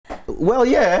Well,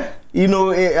 yeah. You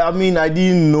know, I mean, I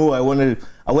didn't know I wanted...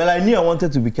 Well, I knew I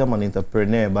wanted to become an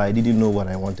entrepreneur, but I didn't know what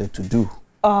I wanted to do.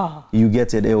 Oh. You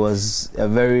get it? It was a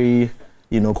very,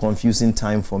 you know, confusing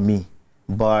time for me.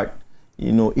 But,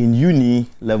 you know, in uni,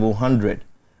 level 100,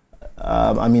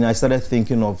 I mean, I started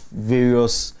thinking of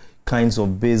various kinds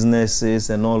of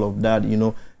businesses and all of that, you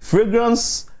know.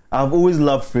 Fragrance, I've always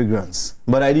loved fragrance,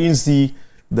 but I didn't see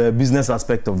the business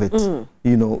aspect of it,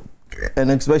 you know,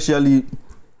 and especially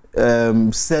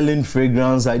selling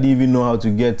fragrance. I didn't even know how to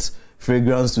get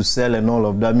fragrance to sell and all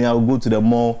of that. I mean, I'll go to the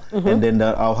mall and then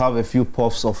I'll have a few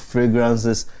puffs of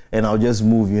fragrances and I'll just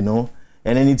move, you know.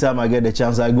 And anytime I get the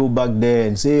chance, I go back there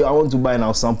and say, I want to buy and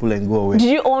I'll sample and go away. Did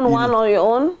you own one on your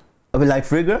own? I mean, like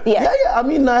fragrance? Yeah. Yeah. I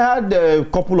mean, I had a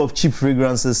couple of cheap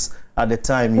fragrances at the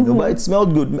time, you know, but it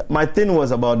smelled good. My thing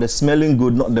was about the smelling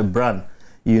good, not the brand,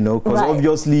 you know, because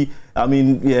obviously, I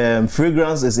mean,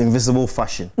 fragrance is invisible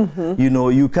fashion. You know,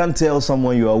 you can't tell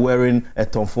someone you are wearing a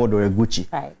Tom Ford or a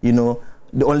Gucci. Right. You know,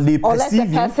 unless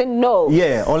the person knows.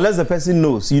 Yeah, unless the person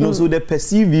knows, you know, so they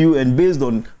perceive you, and based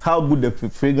on how good the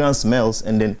fragrance smells,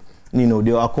 and then, you know,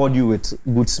 they'll accord you with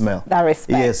good smell. That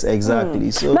respect. Yes,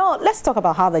 exactly. So now let's talk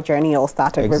about how the journey all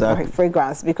started with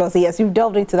fragrance, because yes, you've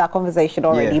delved into that conversation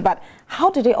already, but how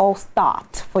did it all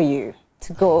start for you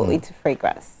to go into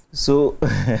fragrance? So,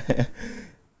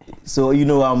 so you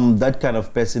know, I'm that kind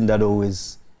of person that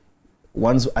always,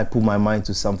 once I put my mind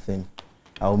to something,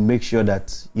 I'll make sure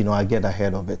that, you know, I get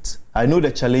ahead of it. I know the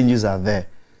challenges are there.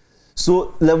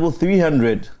 So level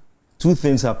 300, two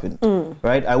things happened,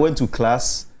 right? I went to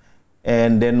class,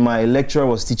 and then my lecturer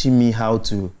was teaching me how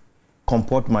to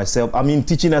comport myself. I mean,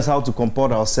 teaching us how to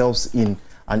comport ourselves in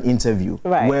an interview.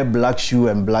 Right. Wear black shoe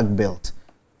and black belt.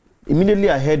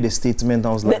 Immediately I heard the statement,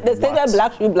 I was like, the statement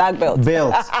black shoe, black belt.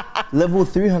 Belt. Level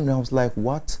 300, I was like,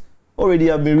 what?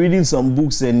 Already I've been reading some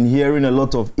books and hearing a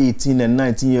lot of 18 and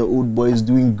 19-year-old boys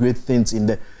doing great things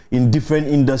in different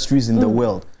industries in the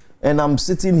world. And I'm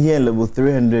sitting here in level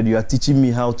 300, you are teaching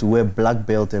me how to wear black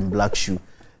belt and black shoe.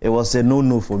 It was a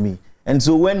no-no for me. And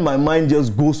so when my mind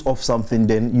just goes off something,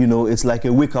 then, you know, it's like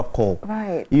a wake-up call.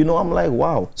 Right. You know, I'm like,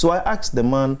 wow. So I asked the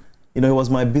man, you know, he was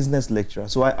my business lecturer.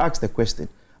 So I asked the question.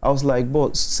 I was like,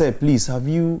 boss, sir, please,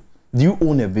 do you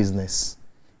own a business?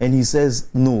 And he says,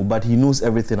 no, but he knows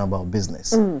everything about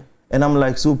business. And I'm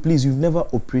like, so please, you've never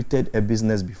operated a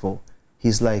business before?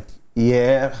 He's like,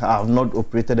 yeah, I've not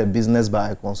operated a business, but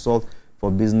I consult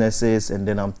for businesses, and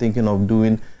then I'm thinking of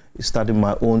starting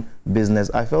my own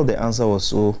business. I felt the answer was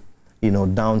so, you know,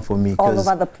 down for me. All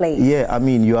over the place. Yeah, I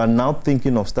mean, you are now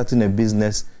thinking of starting a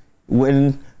business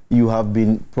when you have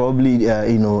been probably,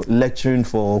 you know, lecturing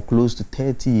for close to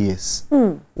 30 years.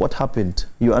 What happened?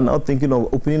 You are now thinking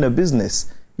of opening a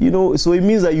business. You know, so it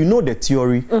means that you know the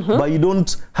theory, but you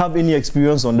don't have any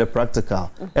experience on the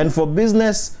practical. And for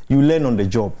business, you learn on the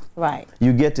job. Right.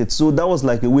 You get it. So that was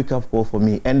like a wake-up call for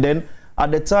me. And then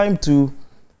at the time too,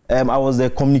 I was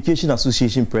the Communication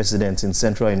Association president in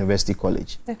Central University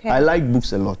College. Okay. I like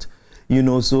books a lot, you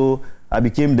know, so I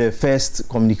became the first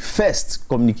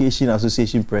Communication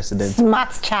Association president.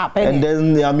 Smart chap, and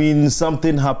then, I mean,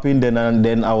 something happened, and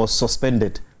then I was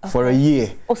suspended for a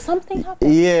year. Oh, something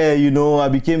happened? Yeah, you know, I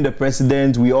became the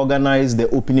president. We organized the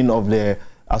opening of the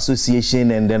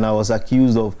association, and then I was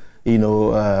accused of, you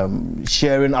know,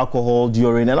 sharing alcohol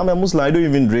during, and I'm a Muslim, I don't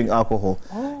even drink alcohol.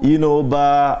 You know,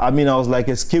 but I mean, I was like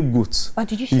a scapegoat. But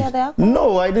did you share the alcohol?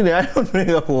 No, I didn't. I don't drink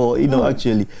alcohol, you know,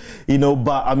 actually. You know,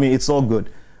 but I mean, it's all good.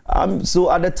 So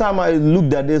at the time, I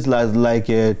looked at this like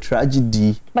a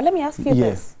tragedy. But let me ask you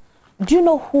this. Do you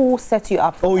know who set you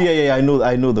up for that? Yeah,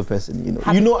 I know the person, you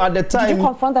know. You know, at the time... Did you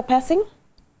confront the person?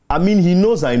 I mean, he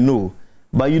knows I know.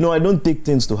 But, you know, I don't take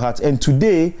things to heart. And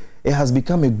today, it has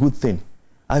become a good thing.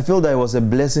 I feel that it was a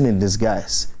blessing in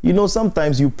disguise. You know,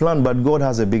 sometimes you plan, but God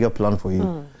has a bigger plan for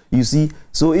you. You see?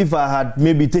 So if I had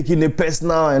maybe taken it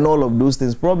personal and all of those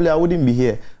things, probably I wouldn't be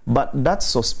here. But that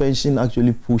suspension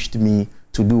actually pushed me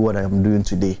to do what I am doing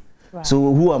today. Right.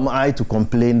 So who am I to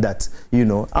complain that, you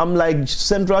know, I'm like,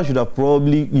 Central should have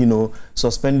probably, you know,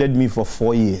 suspended me for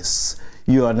 4 years.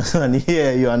 You understand?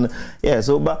 Yeah,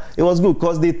 so, but it was good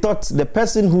because they thought, the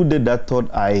person who did that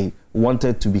thought I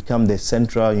wanted to become the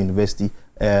Central University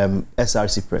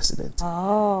SRC president.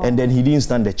 And then he didn't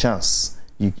stand a chance.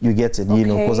 You get it, you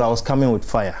know, because I was coming with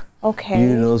fire.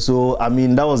 You know, so, I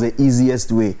mean, that was the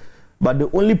easiest way. But the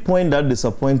only point that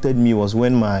disappointed me was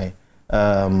when my,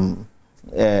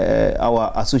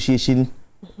 our association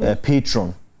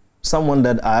patron, someone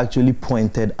that I actually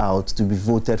pointed out to be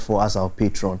voted for as our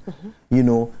patron, you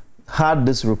know, had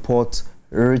this report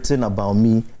written about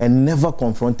me and never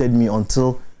confronted me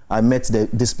until I met the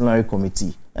disciplinary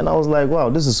committee. And I was like, wow,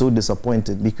 this is so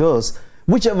disappointing, because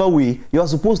whichever way, you are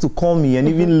supposed to call me and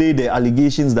even lay the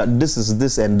allegations that this is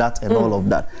this and that and all of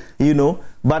that, you know.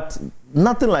 But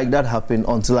nothing like that happened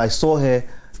until I saw her,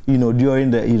 you know,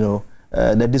 during the, you know,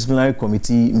 the disciplinary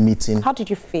committee meeting. How did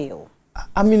you feel?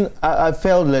 I mean, I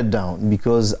felt let down,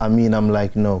 because, I mean, I'm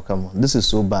like, no, come on, this is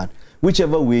so bad.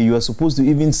 Whichever way, you are supposed to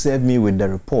even serve me with the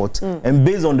report, and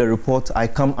based on the report, I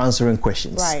come answering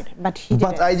questions. Right, but he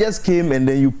didn't. But I just came, and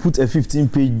then you put a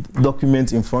 15-page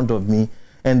document in front of me,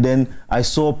 and then I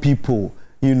saw people,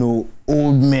 you know,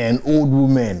 old men, old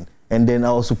women, and then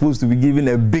I was supposed to be given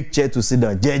a big chair to sit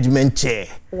down, judgment chair.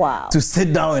 Wow. To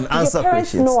sit down and answer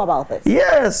questions. Your parents know about this?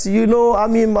 Yes, you know, I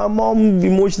mean, my mom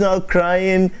emotional,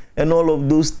 crying, and all of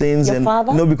those things. Your and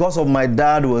father? You know, because of my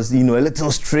dad was, you know, a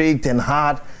little strict and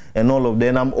hard and all of that.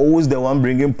 And I'm always the one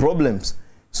bringing problems.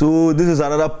 So this is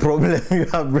another problem you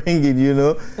are bringing, you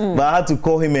know. But I had to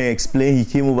call him and explain. He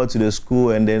came over to the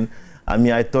school, and then, I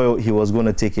mean, I thought he was going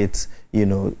to take it, you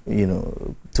know,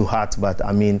 to heart. But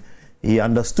I mean, he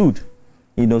understood,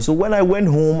 you know. So when I went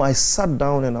home, I sat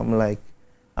down and I'm like,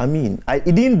 I mean,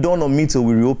 it didn't dawn on me till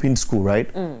we reopened school, right?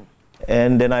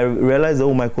 And then I realized that,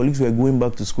 oh, my colleagues were going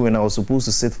back to school and I was supposed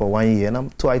to sit for 1 year.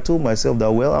 And I told myself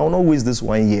that, well, I will not waste this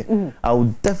 1 year. I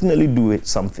will definitely do it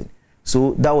something.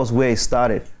 So that was where it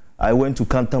started. I went to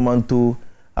Kantamanto.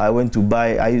 I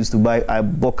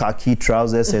bought khaki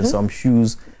trousers and some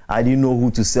shoes. I didn't know who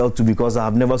to sell to because I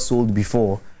have never sold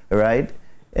before, right?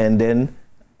 And then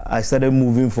I started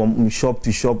moving from shop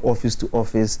to shop, office to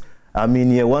office. I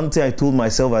mean, yeah, one thing I told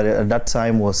myself at that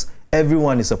time was,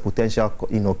 everyone is a potential,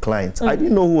 you know, client. I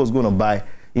didn't know who was going to buy,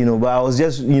 you know, but I was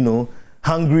just, you know,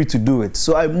 hungry to do it.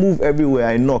 So I moved everywhere,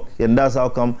 I knocked, and that's how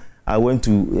come I went to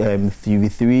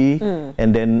TV3,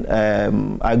 and then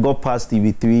I got past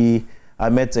TV3. I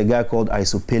met a guy called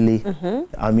Isopele.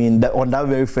 I mean, on that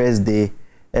very first day,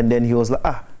 and then he was like,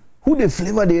 who they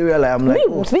flavor the area like? I'm like,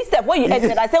 oh. Steph, when you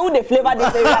entered, I said, who they flavor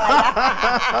this area like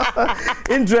that?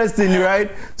 Interesting, right?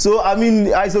 So, I mean,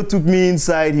 Iso took me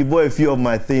inside. He bought a few of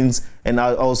my things, and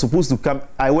I was supposed to come.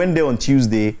 I went there on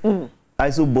Tuesday.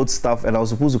 Iso bought stuff, and I was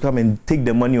supposed to come and take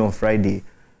the money on Friday.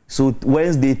 So,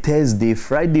 Wednesday, Thursday,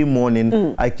 Friday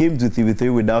morning, I came to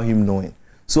TV3 without him knowing.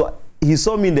 So, he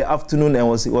saw me in the afternoon and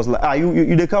was like,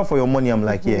 you they come for your money? I'm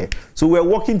like, yeah. So, we're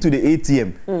walking to the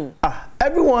ATM.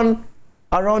 Everyone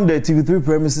around the TV3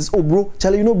 premises, oh bro,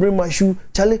 Charlie, you know, bring my shoe.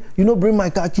 Charlie, you know, bring my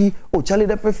khaki. Oh, Charlie,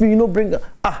 the perfume, you know, bring.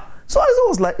 So I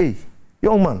was like, hey,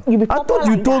 young man, I thought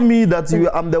you told me that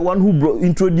I'm the one who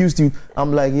introduced you.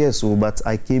 I'm like, yes, so, but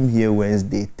I came here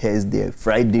Wednesday, Thursday,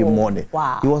 Friday morning.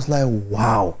 Wow. He was like,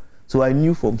 wow. So I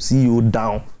knew from CEO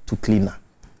down to cleaner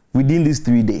within these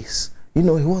 3 days. You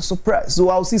know, he was surprised. So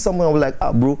I'll see someone, I'll be like,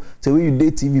 bro, say where you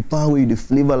date TV pan, where you the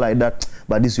flavor like that.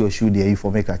 But this your shoe there, you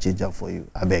for make a change up for you.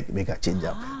 I beg, make a change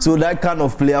up. So that kind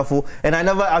of playerful. And I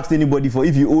never asked anybody for,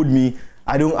 if you owed me,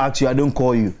 I don't ask you, I don't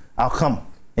call you. I'll come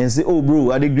and say, oh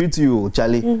bro, I agree to you,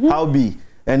 Charlie. How be?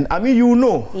 And I mean, you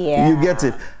know, you get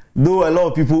it. Though a lot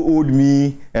of people owed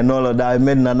me and all of that. I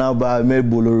met Nanaba, I met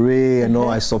Bolore, and all.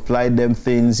 I supplied them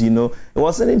things, you know. It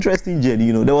was an interesting journey,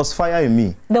 you know. There was fire in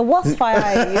me. There was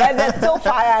fire in you. And there's still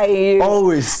fire in you.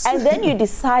 Always. And then you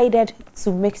decided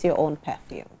to mix your own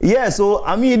perfume. Yeah, so,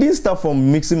 I mean, it didn't start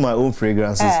from mixing my own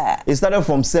fragrances. It started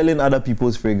from selling other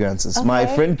people's fragrances. Okay. My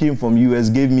friend came from US,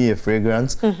 gave me a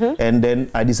fragrance, and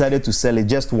then I decided to sell it,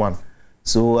 just one.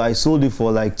 So I sold it for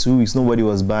like 2 weeks. Nobody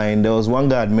was buying. There was one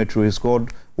guy at Metro. He's called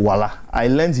Wala. I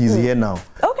learned he's here now.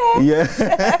 Okay.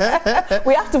 Yeah.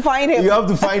 We have to find him. You have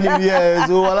to find him. Yeah.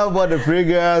 So Wala bought the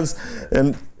fragrance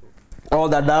and all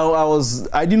that. Now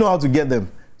I didn't know how to get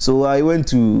them. So I went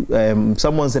to,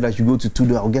 someone said I should go to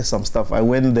Tudo, I'll get some stuff. I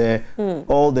went there.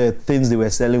 All the things they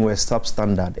were selling were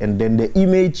substandard. And then the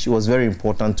image was very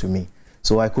important to me.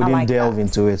 So I couldn't delve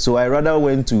into it. So I rather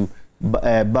went to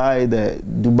buy the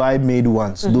Dubai-made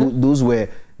ones. Those were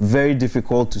very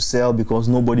difficult to sell because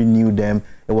nobody knew them.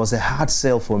 It was a hard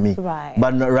sell for me. Right.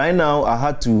 But right now, I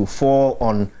had to fall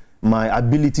on my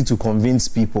ability to convince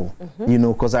people, you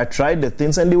know, because I tried the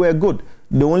things and they were good.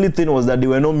 The only thing was that they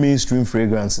were not mainstream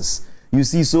fragrances. You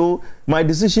see, so my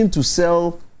decision to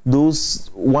sell those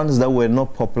ones that were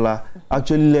not popular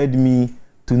actually led me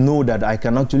to know that I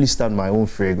can actually start my own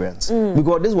fragrance.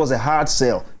 Because this was a hard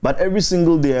sell. But every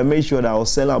single day, I made sure that I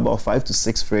was selling about 5 to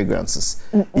 6 fragrances.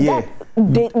 Yeah.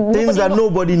 Things that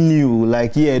nobody knew.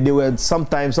 Like, yeah, they were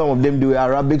sometimes, some of them, they were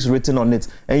Arabics written on it.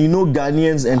 And you know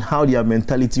Ghanaians and how their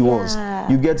mentality was.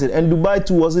 You get it. And Dubai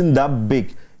too wasn't that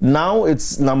big. Now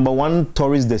it's #1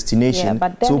 tourist destination. Yeah,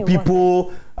 but then so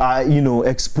people are, you know,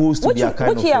 exposed to their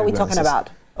kind of fragrances. Which year are we talking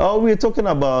about? Oh, we're talking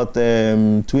about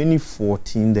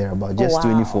 2014 there, about just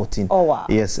 2014. Oh, wow.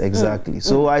 Yes, exactly.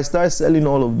 So I started selling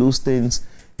all of those things,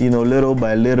 you know, little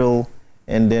by little.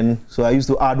 And then, so I used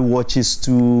to add watches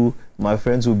too. My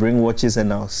friends would bring watches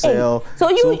and I'll sell. Hey, so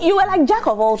you were like jack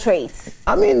of all trades.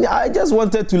 I mean, I just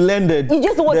wanted to learn the... You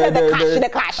just wanted the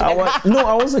cash. No,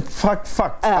 I was a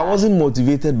fact. I wasn't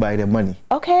motivated by the money.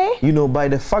 Okay. You know, by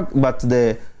the fact, but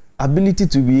the ability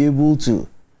to be able to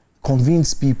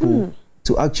convince people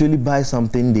to actually buy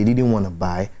something they didn't want to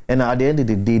buy. And at the end of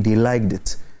the day, they liked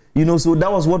it. You know, so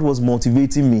that was what was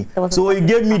motivating me. So it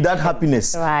gave me that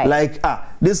happiness. Right. Like,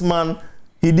 this man...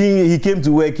 He came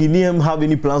to work, he didn't have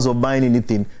any plans of buying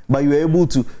anything, but you were able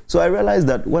to. So I realized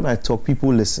that when I talk,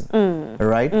 people listen,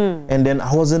 right? And then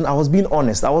I was being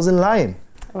honest, I wasn't lying.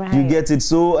 Right. You get it?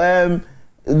 So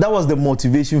that was the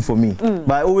motivation for me.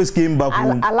 But I always came back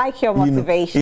home. I like your motivation.